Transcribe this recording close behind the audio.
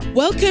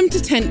Welcome to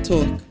Tent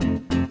Talk,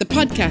 the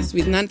podcast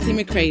with Nancy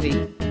McCready,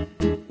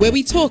 where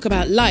we talk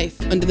about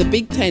life under the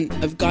big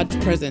tent of God's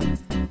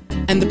presence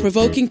and the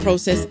provoking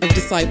process of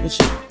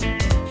discipleship.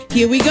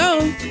 Here we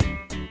go.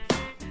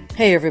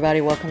 Hey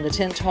everybody, welcome to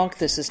Tent Talk.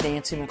 This is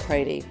Nancy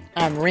McCready.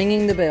 I'm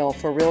ringing the bell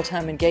for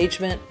real-time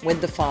engagement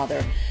with the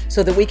Father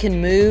so that we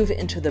can move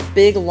into the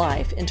big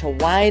life, into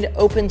wide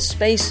open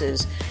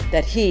spaces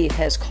that He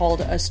has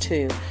called us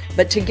to.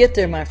 But to get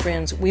there, my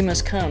friends, we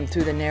must come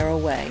through the narrow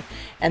way.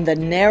 And the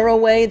narrow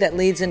way that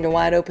leads into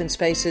wide open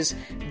spaces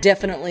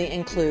definitely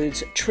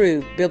includes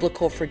true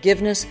biblical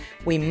forgiveness.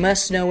 We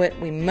must know it,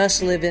 we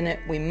must live in it,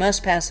 we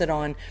must pass it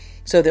on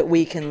so that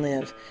we can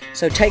live.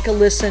 So take a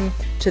listen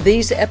to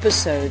these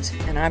episodes,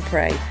 and I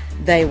pray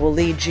they will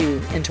lead you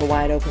into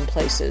wide open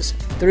places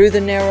through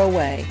the narrow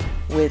way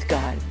with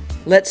God.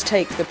 Let's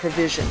take the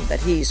provision that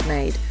He's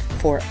made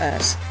for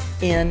us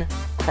in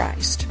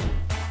Christ.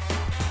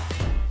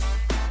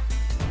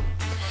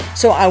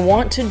 So I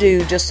want to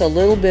do just a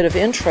little bit of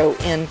intro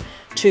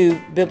into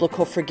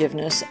biblical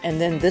forgiveness, and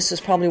then this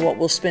is probably what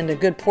we'll spend a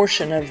good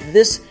portion of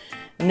this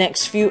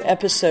next few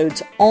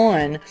episodes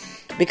on,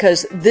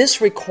 because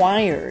this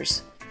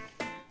requires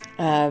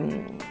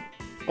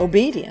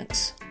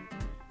obedience.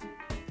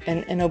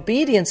 And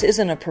obedience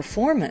isn't a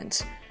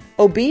performance.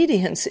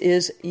 Obedience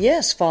is,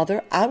 yes,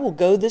 Father, I will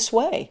go this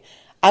way.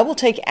 I will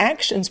take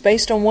actions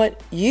based on what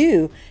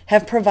you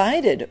have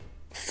provided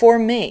for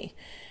me.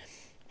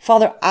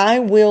 Father, I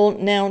will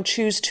now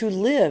choose to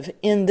live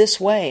in this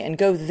way and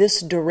go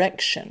this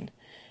direction.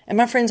 And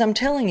my friends, I'm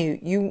telling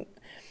you,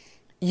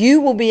 you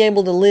will be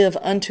able to live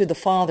unto the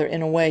Father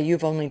in a way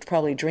you've only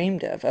probably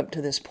dreamed of up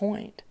to this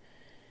point.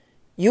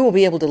 You will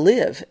be able to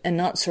live and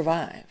not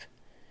survive.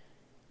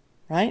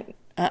 Right?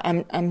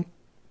 I'm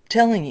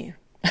telling you,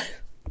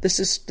 this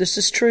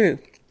is true.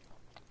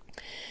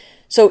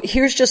 So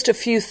here's just a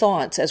few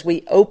thoughts as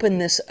we open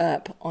this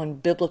up on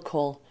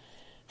biblical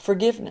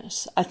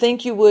forgiveness. I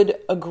think you would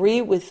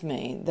agree with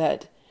me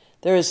that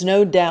there is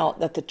no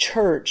doubt that the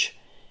church,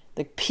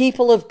 the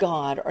people of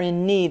God, are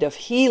in need of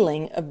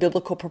healing of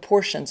biblical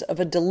proportions, of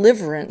a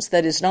deliverance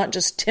that is not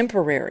just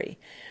temporary,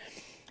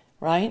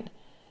 right?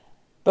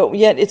 But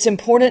yet it's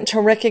important to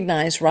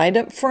recognize right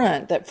up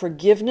front that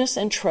forgiveness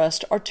and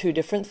trust are two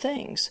different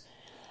things.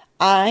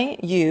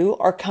 You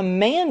are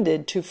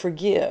commanded to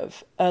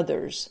forgive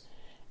others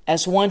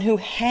as one who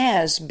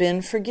has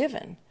been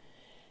forgiven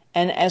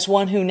and as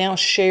one who now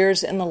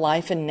shares in the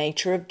life and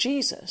nature of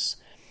Jesus.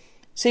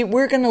 See,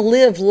 we're going to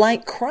live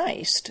like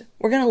Christ.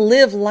 We're going to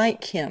live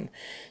like Him.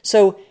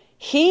 So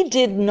He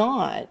did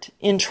not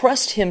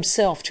entrust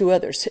Himself to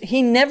others.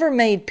 He never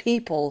made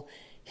people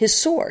His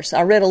source.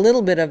 I read a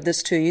little bit of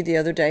this to you the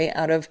other day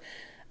out of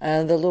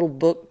the little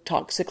book,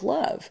 Toxic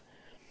Love.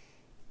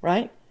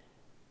 Right?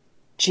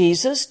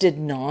 Jesus did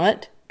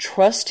not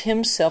trust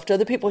Himself to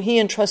other people. He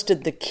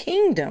entrusted the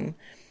kingdom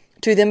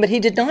to them, but He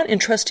did not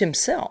entrust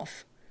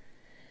Himself.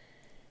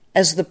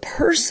 As the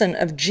person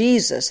of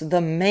Jesus, the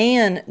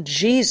man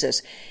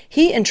Jesus,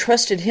 He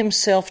entrusted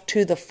Himself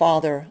to the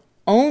Father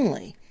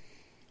only,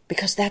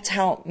 because that's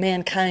how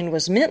mankind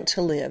was meant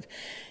to live.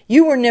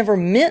 You were never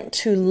meant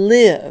to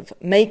live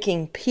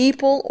making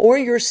people or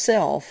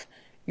yourself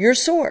your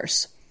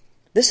source.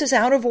 This is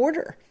out of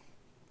order.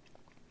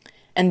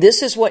 And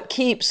this is what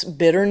keeps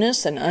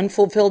bitterness and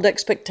unfulfilled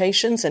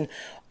expectations and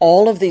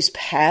all of these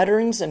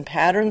patterns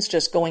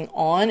just going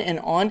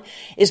on,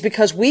 is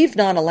because we've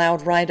not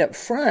allowed right up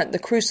front the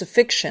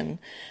crucifixion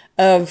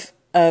of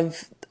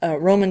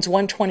Romans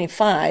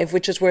 1:25,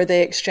 which is where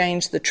they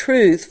exchanged the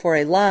truth for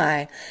a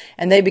lie,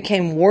 and they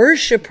became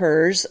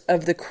worshipers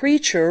of the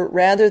creature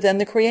rather than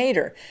the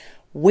Creator.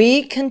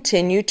 We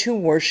continue to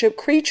worship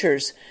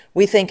creatures.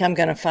 We think, I'm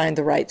going to find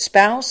the right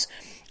spouse,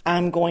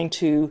 I'm going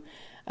to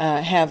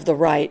have the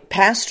right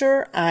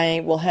pastor,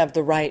 I will have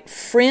the right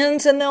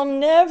friends, and they'll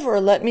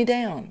never let me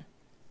down.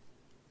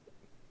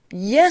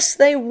 Yes,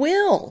 they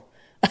will.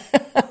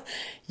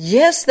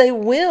 Yes, they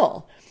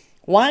will.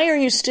 Why are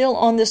you still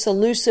on this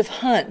elusive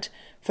hunt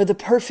for the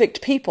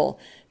perfect people?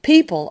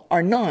 People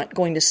are not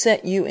going to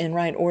set you in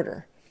right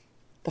order.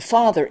 The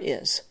Father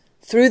is,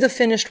 through the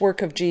finished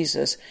work of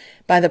Jesus,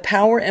 by the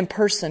power and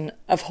person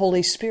of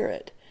Holy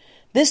Spirit.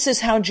 This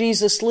is how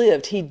Jesus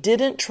lived. He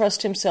didn't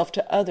trust Himself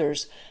to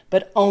others,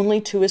 but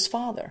only to His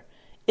Father.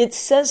 It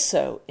says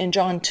so in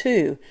John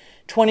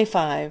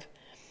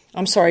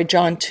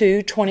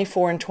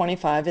 2:24 and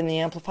 25 in the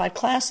Amplified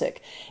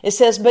Classic. It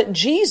says, but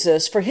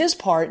Jesus, for His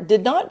part,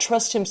 did not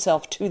trust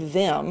Himself to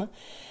them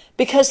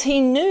because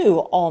He knew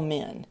all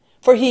men,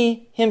 for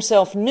He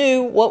Himself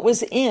knew what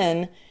was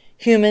in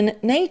human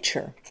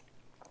nature.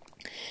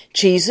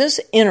 Jesus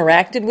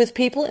interacted with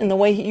people in the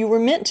way you were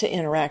meant to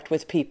interact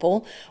with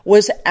people,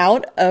 was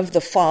out of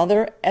the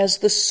Father as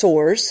the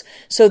source,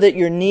 so that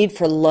your need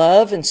for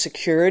love and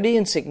security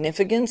and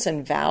significance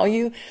and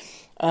value,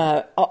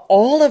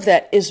 all of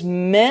that is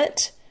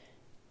met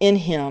in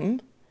Him,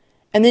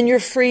 and then you're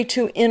free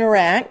to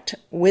interact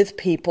with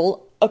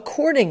people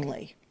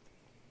accordingly.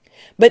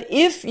 But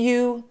if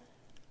you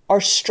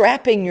are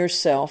strapping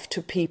yourself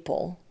to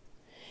people,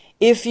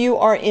 if you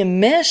are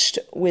enmeshed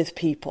with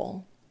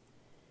people,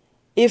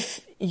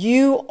 if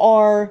you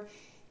are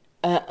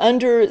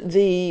under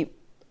the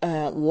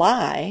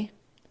lie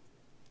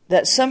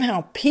that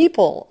somehow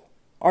people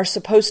are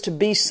supposed to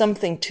be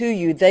something to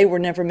you they were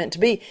never meant to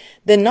be,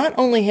 then not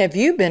only have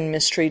you been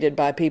mistreated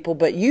by people,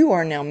 but you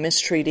are now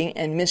mistreating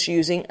and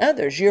misusing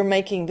others. You're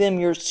making them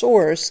your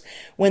source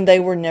when they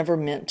were never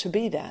meant to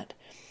be that.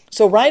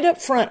 So right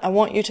up front, I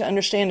want you to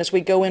understand as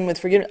we go in with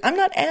forgiveness, I'm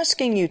not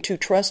asking you to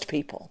trust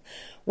people.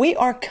 We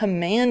are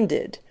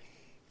commanded,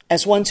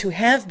 as ones who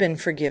have been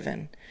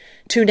forgiven,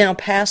 to now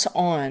pass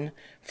on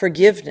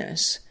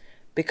forgiveness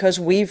because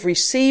we've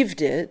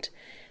received it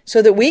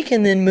so that we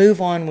can then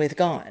move on with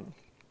God.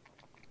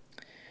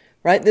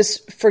 Right? This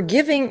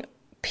forgiving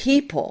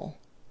people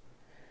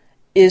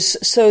is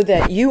so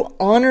that you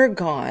honor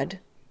God,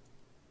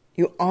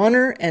 you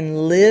honor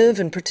and live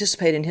and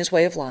participate in His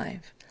way of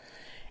life,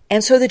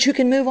 and so that you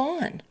can move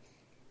on.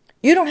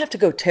 You don't have to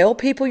go tell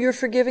people you're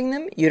forgiving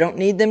them. You don't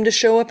need them to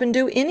show up and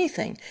do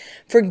anything.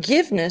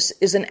 Forgiveness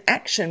is an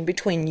action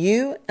between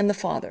you and the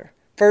Father,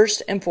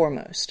 first and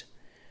foremost.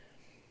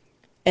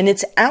 And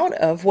it's out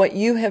of what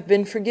you have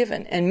been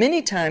forgiven. And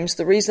many times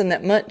the reason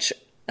that much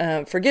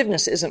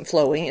forgiveness isn't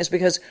flowing is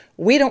because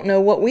we don't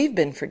know what we've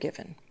been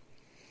forgiven.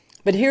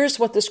 But here's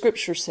what the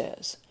Scripture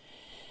says.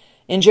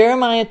 In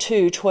Jeremiah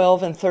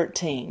 2:12 and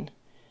 13,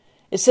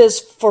 it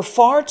says, "For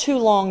far too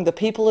long the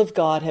people of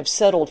God have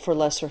settled for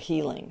lesser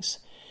healings."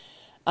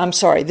 I'm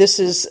sorry, this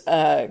is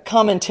a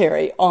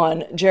commentary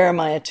on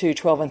Jeremiah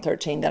 2:12 and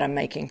 13 that I'm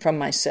making from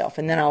myself,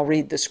 and then I'll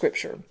read the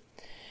Scripture.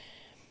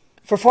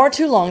 "For far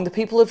too long the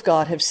people of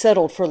God have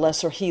settled for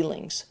lesser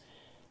healings.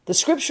 The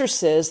Scripture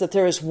says that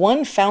there is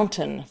one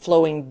fountain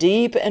flowing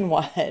deep and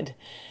wide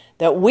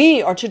that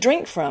we are to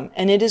drink from,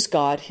 and it is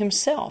God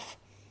Himself.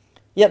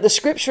 Yet the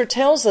Scripture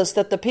tells us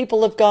that the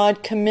people of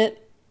God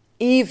commit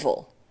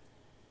evil,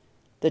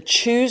 the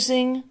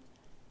choosing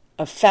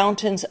of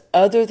fountains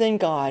other than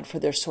God for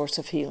their source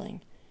of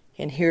healing."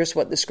 And here's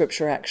what the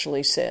Scripture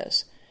actually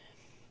says.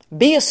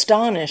 "Be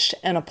astonished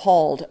and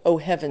appalled, O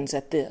heavens,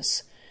 at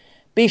this.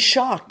 Be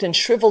shocked and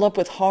shrivel up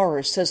with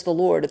horror, says the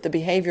Lord, at the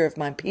behavior of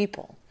my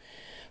people.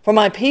 For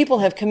my people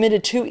have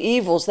committed two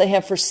evils. They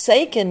have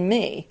forsaken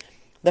me,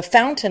 the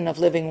fountain of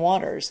living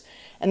waters,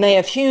 and they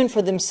have hewn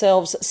for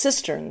themselves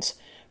cisterns,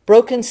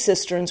 broken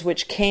cisterns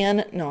which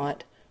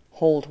cannot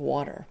hold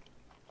water."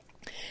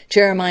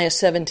 Jeremiah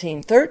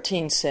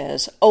 17:13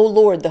 says, "O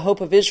Lord, the hope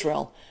of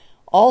Israel,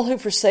 all who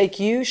forsake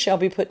you shall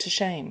be put to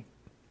shame.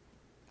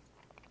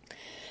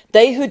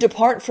 They who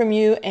depart from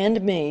you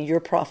and me, your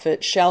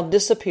prophet, shall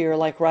disappear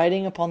like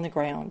writing upon the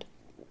ground,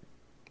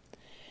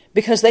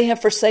 because they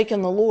have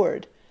forsaken the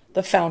Lord,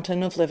 the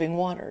fountain of living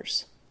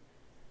waters."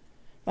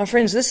 My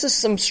friends, this is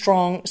some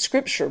strong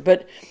Scripture,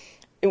 but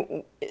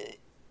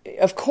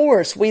of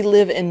course we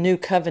live in new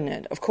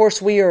covenant. Of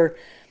course we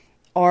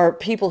are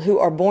people who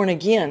are born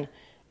again,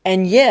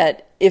 and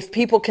yet if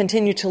people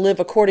continue to live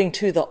according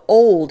to the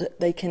old,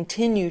 they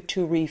continue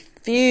to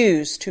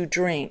refuse to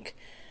drink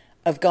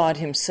of God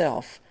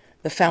Himself,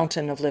 the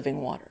fountain of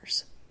living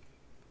waters.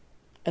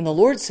 And the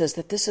Lord says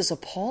that this is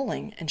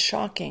appalling and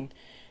shocking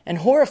and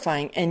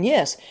horrifying. And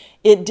yes,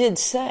 it did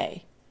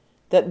say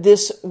that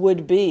this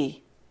would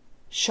be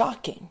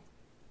shocking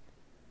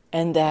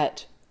and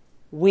that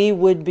we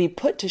would be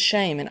put to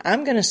shame. And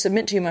I'm going to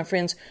submit to you, my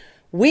friends,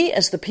 we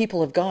as the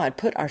people of God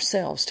put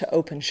ourselves to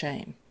open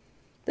shame.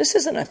 This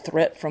isn't a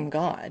threat from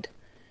God.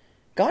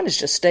 God is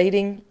just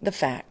stating the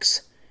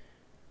facts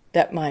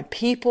that my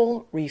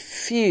people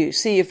refuse.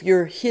 See, if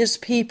you're His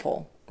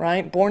people,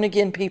 right, born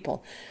again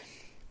people,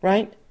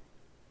 right,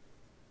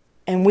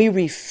 and we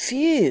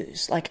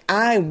refuse, like,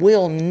 I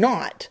will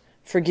not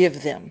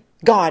forgive them.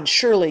 God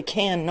surely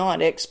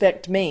cannot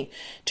expect me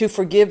to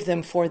forgive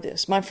them for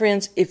this. My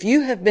friends, if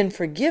you have been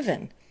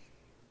forgiven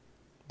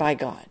by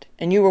God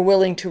and you are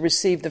willing to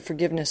receive the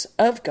forgiveness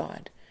of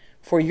God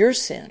for your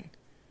sin,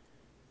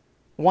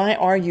 why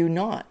are you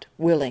not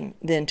willing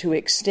then to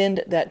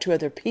extend that to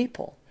other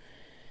people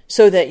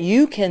so that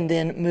you can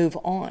then move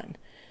on?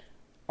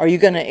 Are you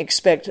going to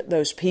expect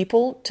those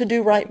people to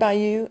do right by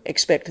you?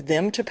 Expect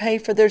them to pay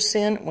for their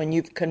sin when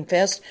you've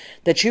confessed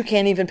that you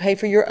can't even pay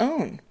for your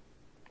own?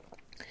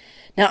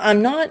 Now,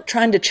 I'm not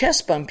trying to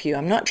chest bump you.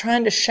 I'm not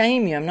trying to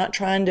shame you. I'm not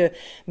trying to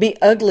be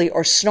ugly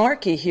or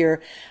snarky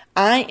here.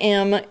 I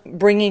am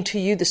bringing to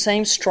you the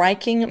same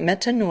striking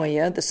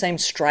metanoia, the same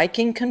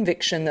striking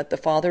conviction that the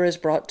Father has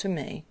brought to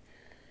me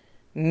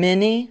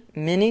many,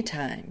 many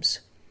times,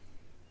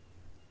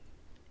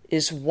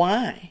 is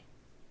why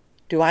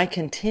do I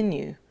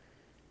continue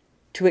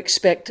to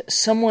expect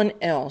someone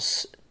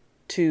else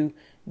to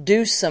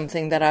do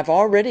something that I've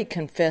already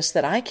confessed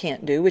that I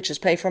can't do, which is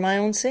pay for my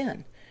own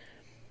sin?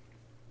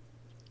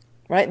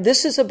 Right?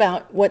 This is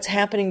about what's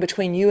happening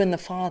between you and the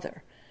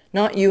Father,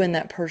 not you and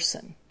that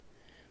person.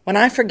 When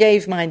I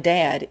forgave my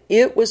dad,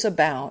 it was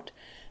about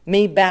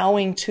me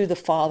bowing to the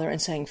Father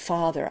and saying,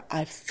 Father,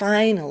 I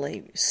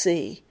finally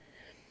see,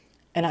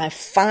 and I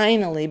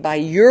finally, by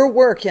your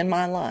work in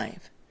my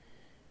life,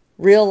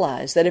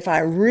 realize that if I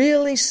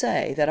really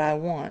say that I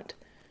want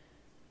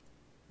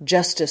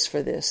justice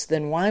for this,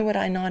 then why would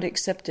I not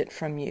accept it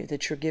from you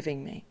that you're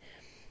giving me?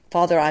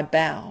 Father, I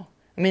bow.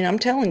 I mean, I'm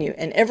telling you,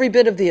 and every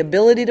bit of the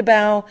ability to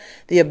bow,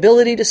 the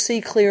ability to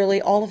see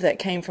clearly, all of that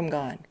came from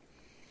God.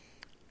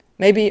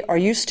 Maybe are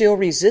you still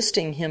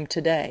resisting Him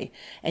today,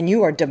 and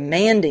you are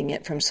demanding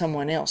it from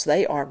someone else?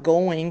 They are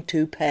going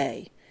to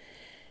pay.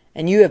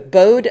 And you have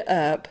bowed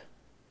up,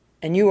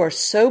 and you are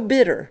so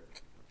bitter,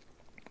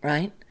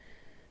 right?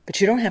 But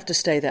you don't have to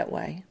stay that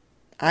way.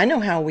 I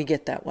know how we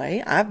get that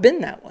way. I've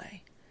been that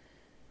way.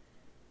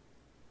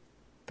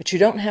 But you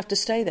don't have to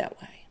stay that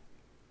way.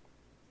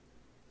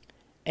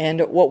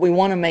 And what we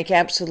want to make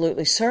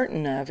absolutely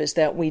certain of is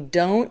that we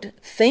don't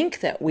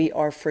think that we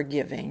are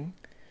forgiving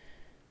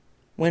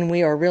when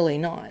we are really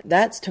not.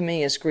 That, to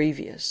me, is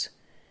grievous.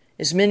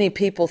 As many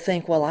people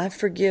think, well, I've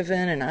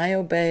forgiven and I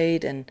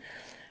obeyed,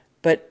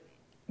 but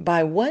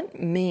by what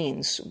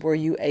means were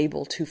you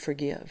able to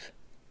forgive?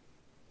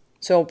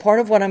 So part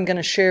of what I'm going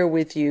to share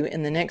with you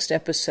in the next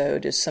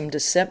episode is some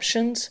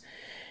deceptions,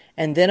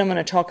 and then I'm going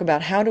to talk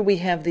about how do we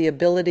have the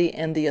ability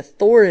and the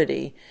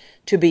authority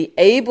to be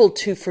able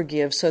to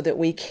forgive so that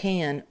we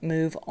can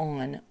move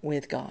on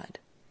with God.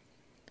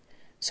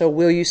 So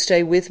will you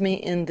stay with me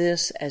in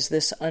this as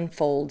this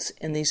unfolds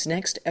in these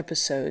next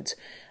episodes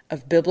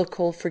of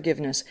biblical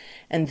forgiveness?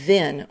 And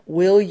then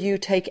will you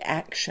take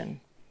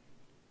action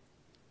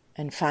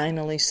and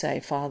finally say,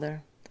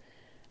 Father,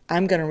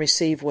 I'm going to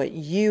receive what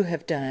you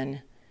have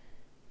done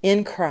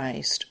in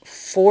Christ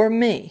for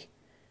me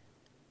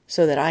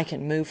so that I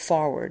can move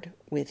forward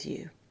with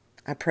you.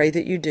 I pray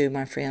that you do,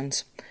 my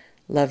friends.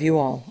 Love you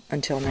all.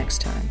 Until next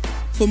time.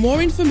 For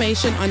more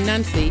information on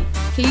Nancy,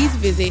 please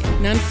visit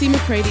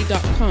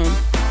nancymccready.com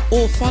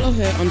or follow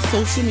her on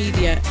social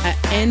media at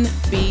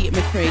NB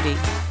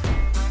McCready.